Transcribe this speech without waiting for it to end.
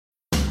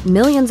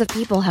Millions of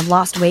people have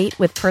lost weight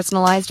with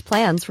personalized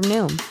plans from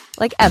Noom.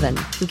 Like Evan,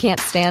 who can't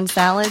stand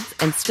salads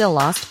and still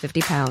lost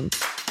 50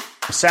 pounds.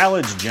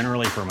 Salads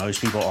generally for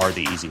most people are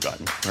the easy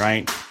button,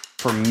 right?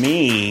 For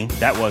me,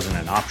 that wasn't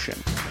an option.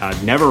 I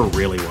never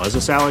really was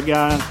a salad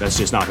guy. That's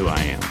just not who I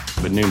am.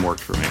 But Noom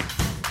worked for me.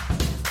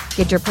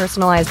 Get your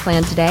personalized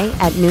plan today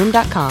at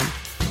Noom.com.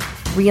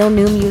 Real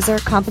Noom user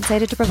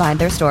compensated to provide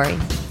their story.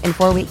 In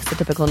 4 weeks, the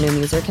typical Noom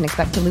user can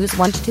expect to lose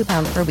 1 to 2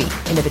 pounds per week.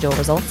 Individual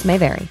results may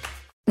vary.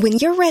 When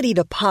you're ready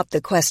to pop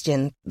the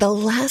question, the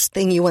last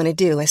thing you want to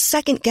do is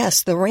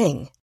second-guess the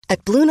ring.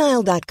 At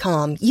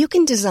BlueNile.com, you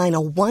can design a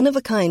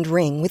one-of-a-kind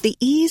ring with the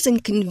ease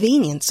and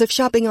convenience of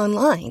shopping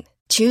online.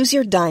 Choose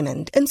your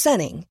diamond and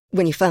setting.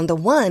 When you find the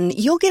one,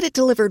 you'll get it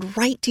delivered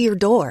right to your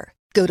door.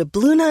 Go to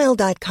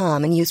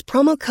BlueNile.com and use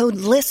promo code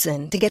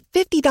LISTEN to get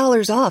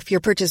 $50 off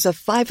your purchase of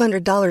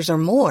 $500 or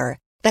more.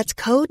 That's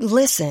code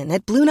LISTEN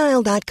at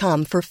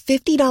BlueNile.com for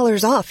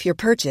 $50 off your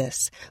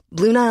purchase.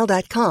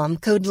 BlueNile.com,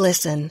 code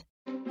LISTEN.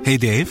 Hey,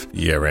 Dave.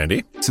 Yeah,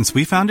 Randy. Since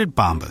we founded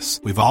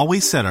Bombas, we've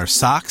always said our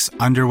socks,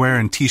 underwear,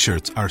 and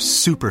T-shirts are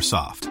super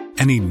soft.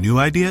 Any new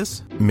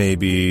ideas?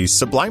 Maybe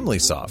sublimely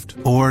soft.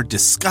 Or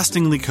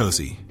disgustingly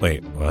cozy.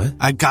 Wait, what?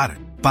 I got it.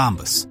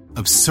 Bombas.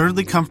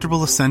 Absurdly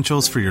comfortable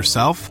essentials for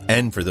yourself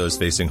and for those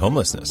facing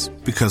homelessness.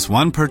 Because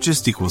one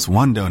purchased equals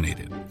one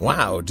donated.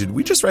 Wow, did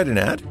we just write an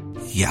ad?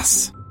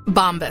 Yes.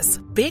 Bombas.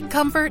 Big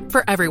comfort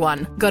for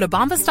everyone. Go to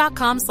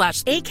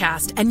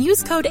bombas.com/ACAST and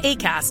use code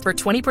ACAST for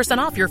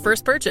 20% off your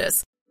first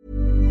purchase.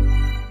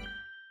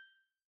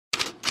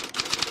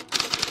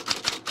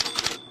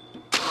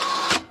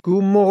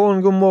 God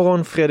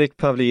morgon Fredrik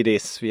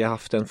Pavlidis. Vi har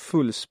haft en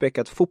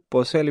fullspäckad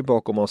fotbollshelg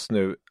bakom oss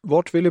nu.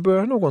 Vart vill du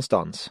börja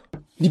någonstans?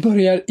 Vi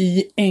börjar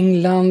i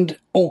England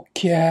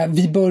och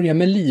vi börjar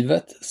med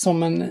livet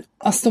som en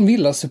Aston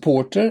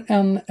Villa-supporter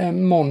en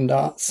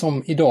måndag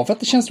som idag. För att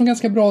det känns nog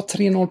ganska bra,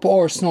 3-0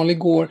 på Arsenal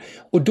igår.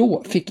 Och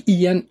då fick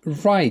Ian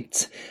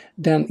Wright,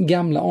 den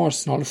gamla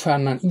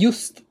Arsenal-stjärnan,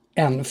 just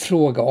en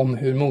fråga om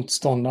hur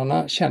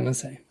motståndarna känner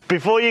sig.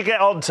 Before you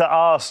get on to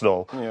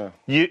Arsenal,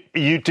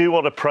 you do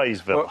want to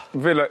praise Villa.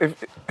 Well, Villa,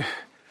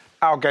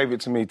 Al gave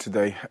it to me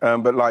today,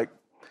 but like,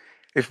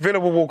 if Villa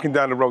were walking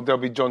down the road,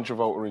 there'll be John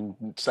Travolta in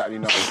Saturday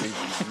Night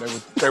Fever.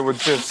 They were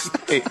just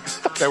it.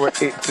 They were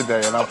it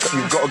today, and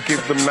you've got to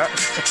give them that.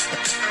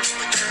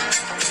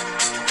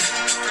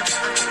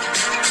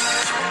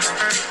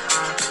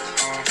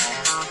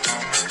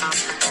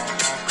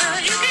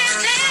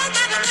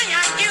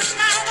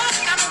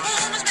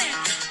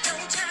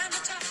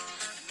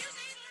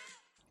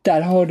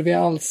 Där hörde vi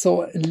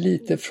alltså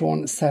lite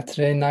från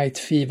Saturday Night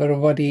Fever och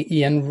vad det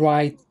Ian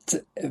Wright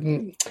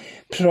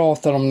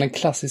pratar om, den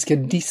klassiska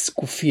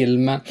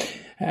discofilmen.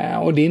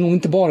 Och det är nog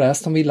inte bara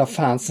Aston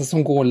Villa-fansen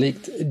som går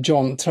likt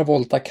John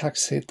Travolta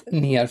kaxigt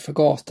ner för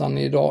gatan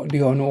idag. Det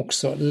gör nog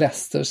också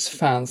Leicesters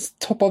fans,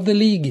 top of the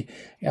League,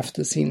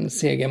 efter sin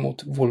seger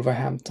mot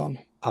Wolverhampton.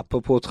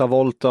 Apropå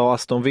Travolta och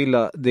Aston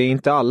Villa, det är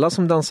inte alla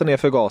som dansar ner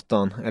för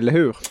gatan, eller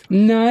hur?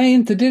 Nej,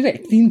 inte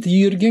direkt. Inte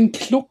Jürgen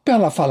Klopp i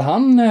alla fall.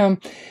 Han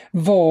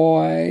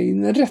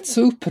var rätt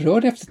så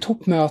upprörd efter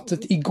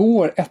toppmötet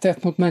igår, 1-1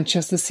 mot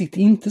Manchester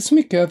City. Inte så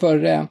mycket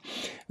över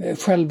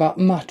själva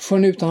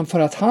matchen, utan för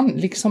att han,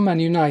 liksom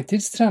Man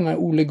Uniteds tränare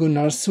Ole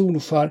Gunnar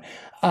Solskjær,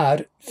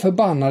 är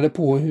förbannade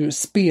på hur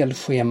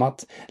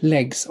spelschemat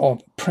läggs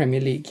av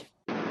Premier League.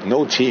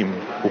 No team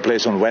who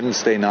plays on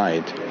Wednesday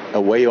night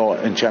away or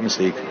in Champions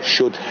League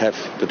should have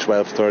the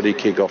 12:30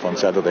 kick-off on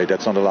Saturday.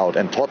 That's not allowed.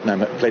 And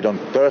Tottenham played on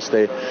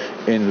Thursday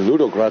in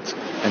Ludogorets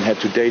and had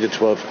today the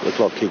 12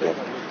 o'clock kick-off.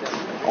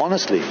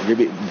 Honestly,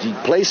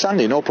 play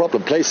Sunday, no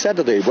problem. Play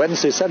Saturday,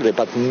 Wednesday, Saturday,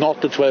 but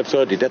not the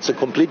 12:30. That's a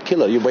complete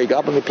killer. You wake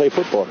up and you play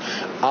football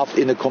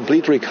in a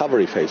complete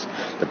recovery phase.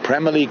 The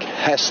Premier League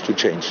has to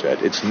change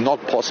that. It's not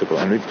possible.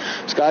 And with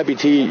Sky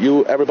BT,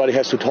 everybody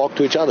has to talk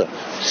to each other.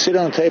 Sit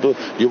on the table.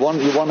 You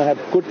want to have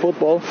good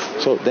football,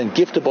 so then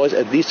give the boys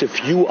at least a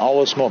few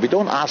hours more. We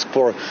don't ask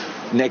for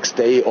next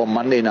day or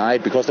Monday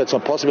night because that's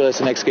not possible. There's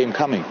the next game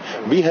coming.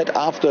 We had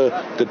after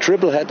the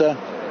triple header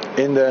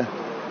in the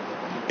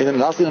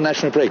last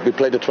international break, we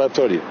played at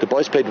 12:30. The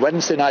boys played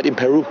Wednesday night in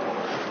Peru.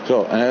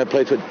 So,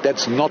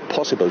 that's not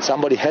possible.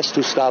 Somebody has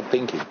to start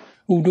thinking.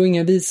 Ord och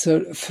inga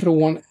visor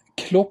från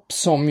Klopp,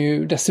 som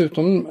ju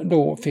dessutom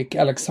då fick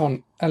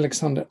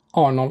Alexander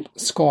Arnold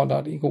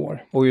skadad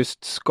igår. Och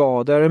just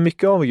skador är det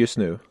mycket av just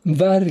nu.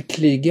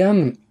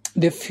 Verkligen.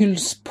 Det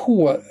fylls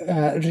på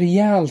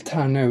rejält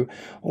här nu,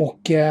 och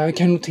vi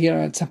kan notera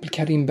att till exempel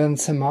Karim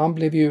Benzema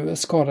blev ju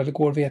skadad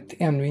igår, vet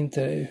ännu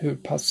inte hur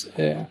pass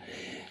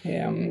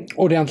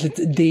ordentligt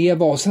det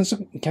var. Sen så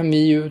kan vi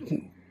ju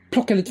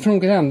plocka lite från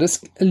olika länder.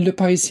 Le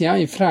Parisien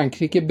i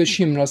Frankrike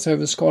bekymrar sig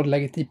över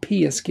skadeläget i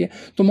PSG.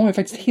 De har ju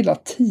faktiskt hela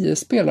 10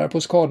 spelare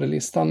på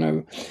skadelistan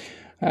nu.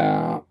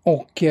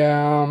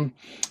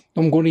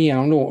 De går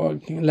igenom då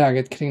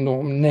läget kring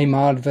då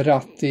Neymar,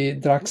 Verratti,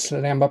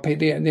 Draxler, Mbappé.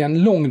 Det är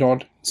en lång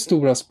rad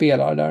stora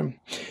spelare där.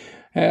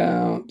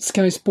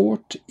 Sky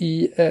Sport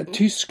i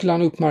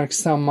Tyskland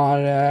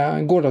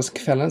uppmärksammar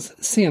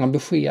gårdagskvällens sena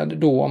besked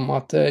då om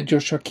att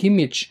Joshua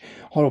Kimmich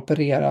har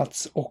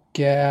opererats och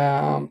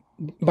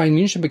Bayern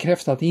München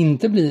bekräftar att det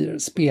inte blir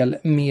spel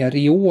mer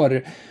i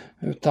år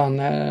utan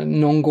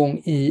någon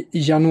gång i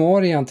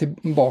januari är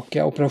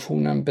tillbaka.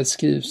 Operationen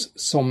beskrivs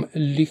som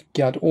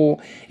lyckad.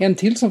 Och en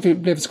till som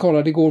blev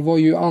skadad igår var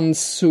ju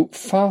Ansu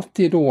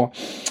Fati då.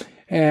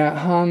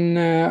 Han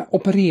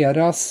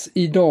opereras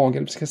idag,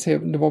 eller ska se,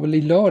 det var väl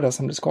i lördag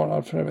som blev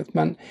skadad för övrigt.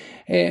 Men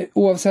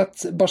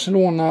oavsett,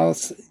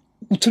 Barcelonas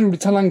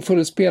otroligt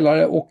talangfulla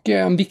spelare och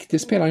en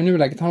viktig spelare i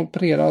nuläget, han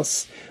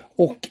opereras.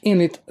 Och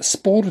enligt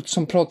Sport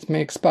som pratat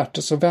med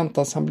experter så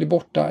väntas han bli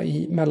borta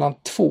i mellan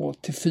 2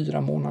 till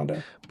 4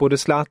 månader. Både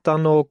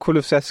Zlatan och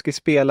Kulusevski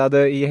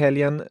spelade i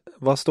helgen.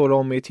 Vad står det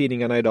om i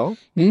tidningarna idag?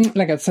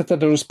 Läget sätter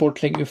där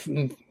Sport lägger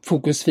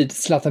fokus vid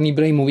Zlatan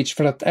Ibrahimovic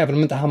för att även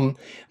om inte han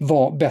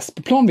var bäst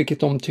på plan, vilket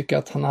de tycker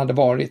att han hade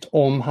varit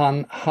om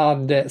han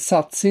hade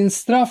satt sin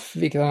straff,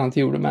 vilket han inte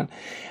gjorde, men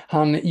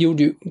han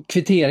gjorde ju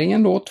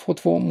kvitteringen då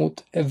 2-2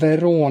 mot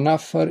Verona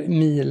för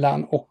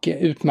Milan och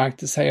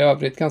utmärkte sig i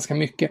övrigt ganska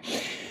mycket.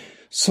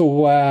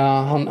 Så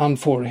han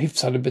får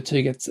hyfsade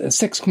betyget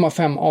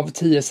 6,5 av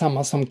 10,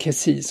 samma som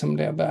Kessie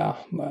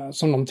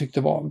som de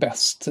tyckte var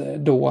bäst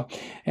då.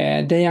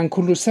 Dejan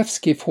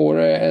Kulusevski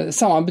får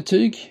samma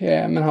betyg,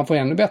 men han får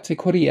ännu bättre.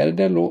 Corriere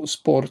dello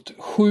Sport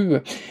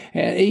 7.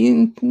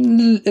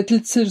 Ett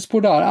litet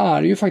sidospår där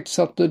är ju faktiskt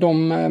att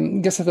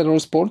Gazzetta dello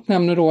Sport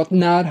nämner då att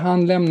när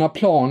han lämnar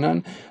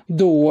planen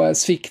då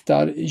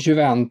sviktar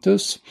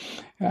Juventus.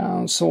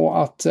 Så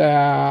att,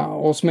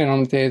 och så menar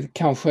de att det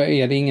kanske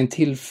är det ingen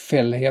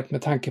tillfällighet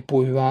med tanke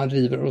på hur han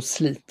river och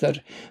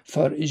sliter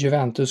för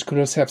Juventus.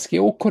 Kulusevski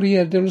och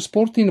Corriere dello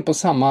Sport inne på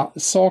samma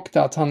sak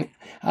där, att han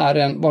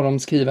är vad de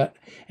skriver,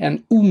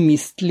 en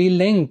omistlig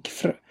länk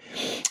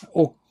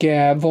och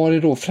var det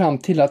då fram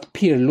till att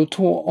Pirlo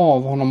tog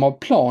av honom av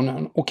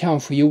planen och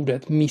kanske gjorde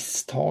ett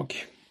misstag.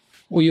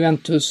 Och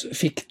Juventus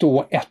fick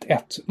då 1-1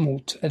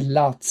 mot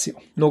Lazio.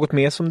 Något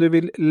mer som du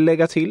vill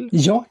lägga till?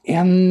 Ja,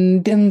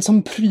 den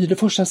som pryder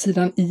första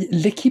sidan i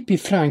L'Equipe i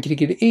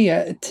Frankrike, det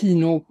är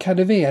Tino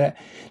Kadewere.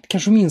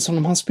 Kanske minns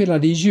honom, han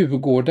spelade i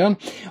Djurgården.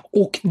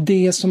 Och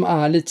det som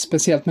är lite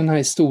speciellt med den här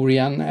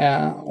historien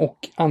och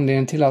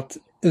anledningen till att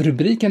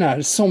rubriken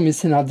är Som i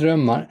sina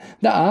drömmar,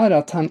 det är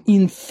att han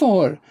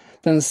inför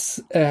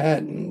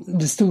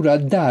det stora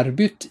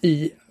derbyt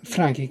i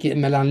Frankrike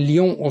mellan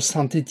Lyon och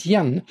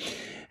Saint-Étienne,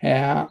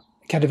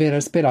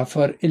 Kadewere spelar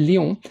för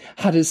Lyon,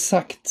 hade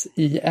sagt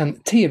i en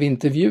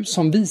tv-intervju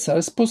som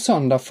visades på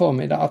söndag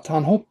förmiddag att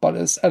han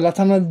hoppades, eller att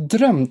han hade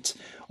drömt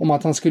om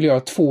att han skulle göra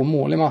 2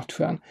 mål i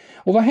matchen.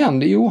 Och vad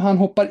hände? Jo, han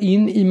hoppar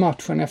in i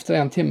matchen efter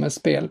 1 timmes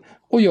spel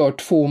och gör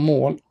 2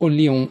 mål och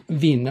Lyon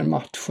vinner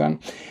matchen.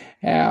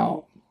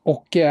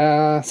 Och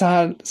så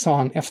här sa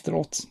han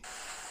efteråt.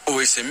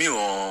 Oui, c'est mieux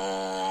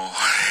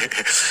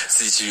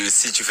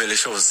si tu fais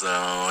les choses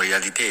en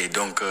réalité.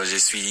 Donc je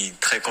suis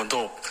très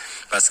content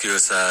parce que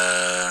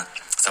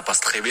ça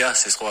passe très bien.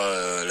 Ce soir,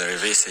 le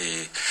réveil,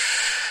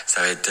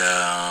 ça va être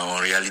en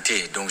réalité.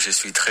 Donc je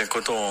suis très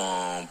content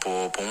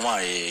pour moi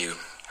et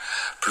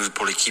plus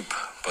pour l'équipe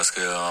parce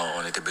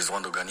qu'on était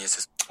besoin de gagner.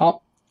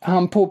 Ja.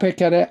 Han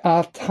påpekade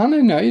att han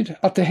är nöjd,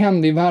 att det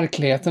hände i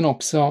verkligheten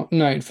också,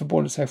 nöjd för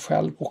både sig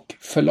själv och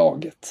för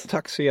laget.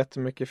 Tack så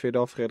jättemycket för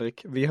idag,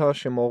 Fredrik. Vi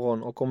hörs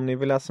imorgon och om ni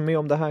vill läsa mer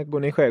om det här går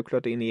ni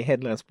självklart in i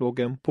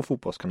Headlands-bloggen på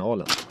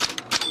Fotbollskanalen.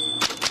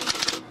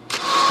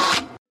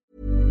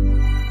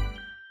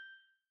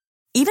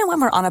 Even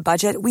when we're on a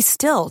budget, we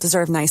still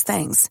deserve nice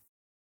things.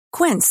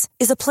 Quince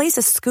is a place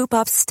to scoop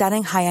up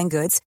stunning high-end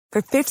goods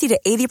for 50 to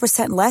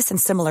 80% less than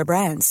similar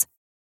brands.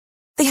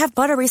 They have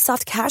buttery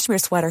soft cashmere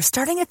sweaters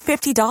starting at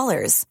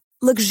 $50,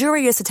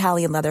 luxurious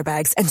Italian leather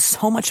bags, and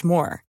so much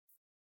more.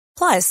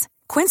 Plus,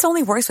 Quince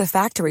only works with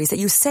factories that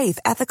use safe,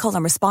 ethical,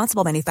 and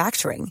responsible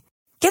manufacturing.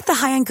 Get the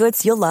high-end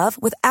goods you'll love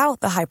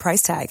without the high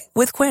price tag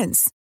with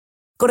Quince.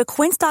 Go to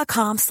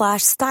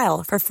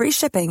quince.com/style for free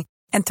shipping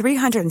and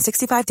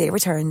 365-day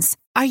returns.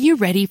 Are you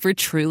ready for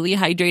truly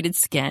hydrated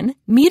skin?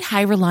 Meet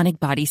Hyaluronic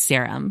Body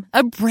Serum,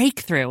 a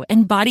breakthrough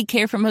in body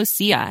care from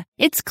Osea.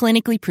 It's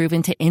clinically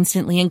proven to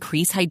instantly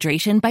increase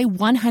hydration by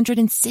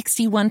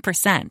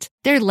 161%.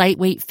 Their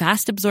lightweight,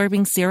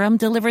 fast-absorbing serum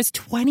delivers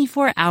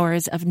 24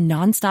 hours of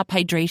nonstop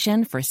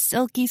hydration for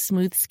silky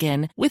smooth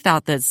skin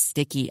without the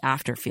sticky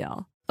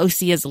afterfeel.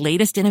 Osea's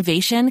latest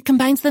innovation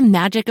combines the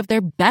magic of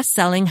their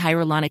best-selling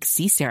Hyaluronic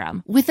Sea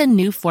Serum with a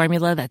new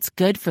formula that's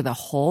good for the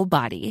whole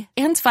body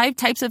and 5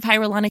 types of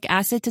hyaluronic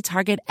acid to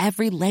target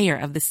every layer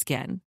of the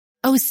skin.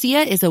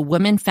 Osea is a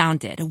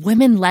women-founded,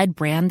 women-led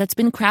brand that's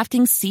been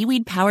crafting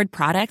seaweed-powered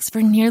products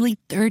for nearly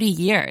 30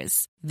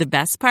 years. The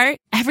best part?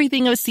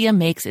 Everything Osea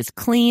makes is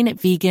clean,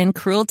 vegan,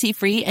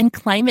 cruelty-free, and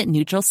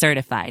climate-neutral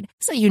certified,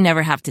 so you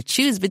never have to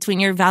choose between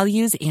your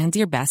values and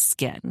your best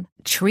skin.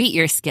 Treat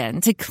your skin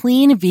to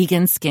clean,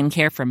 vegan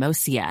skincare from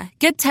Osea.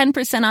 Get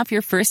 10% off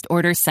your first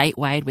order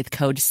site-wide with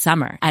code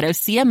SUMMER at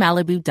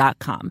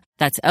OseaMalibu.com.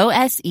 That's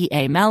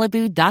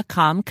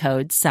OSEAMalibu.com,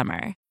 code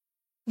SUMMER.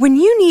 When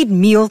you need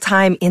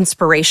mealtime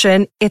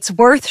inspiration, it's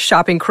worth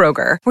shopping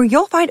Kroger, where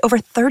you'll find over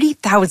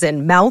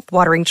 30,000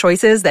 mouth-watering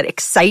choices that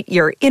excite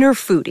your inner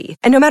foodie.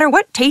 And no matter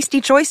what tasty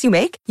choice you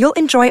make, you'll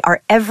enjoy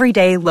our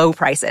everyday low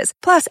prices,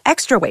 plus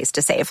extra ways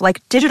to save,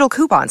 like digital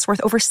coupons worth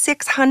over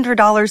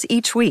 $600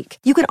 each week.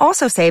 You can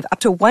also save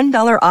up to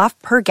 $1 off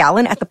per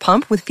gallon at the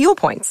pump with fuel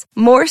points.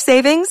 More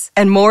savings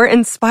and more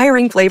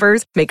inspiring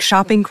flavors make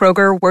shopping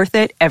Kroger worth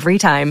it every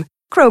time.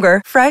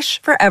 Kroger,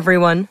 fresh for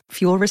everyone.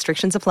 Fuel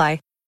restrictions apply.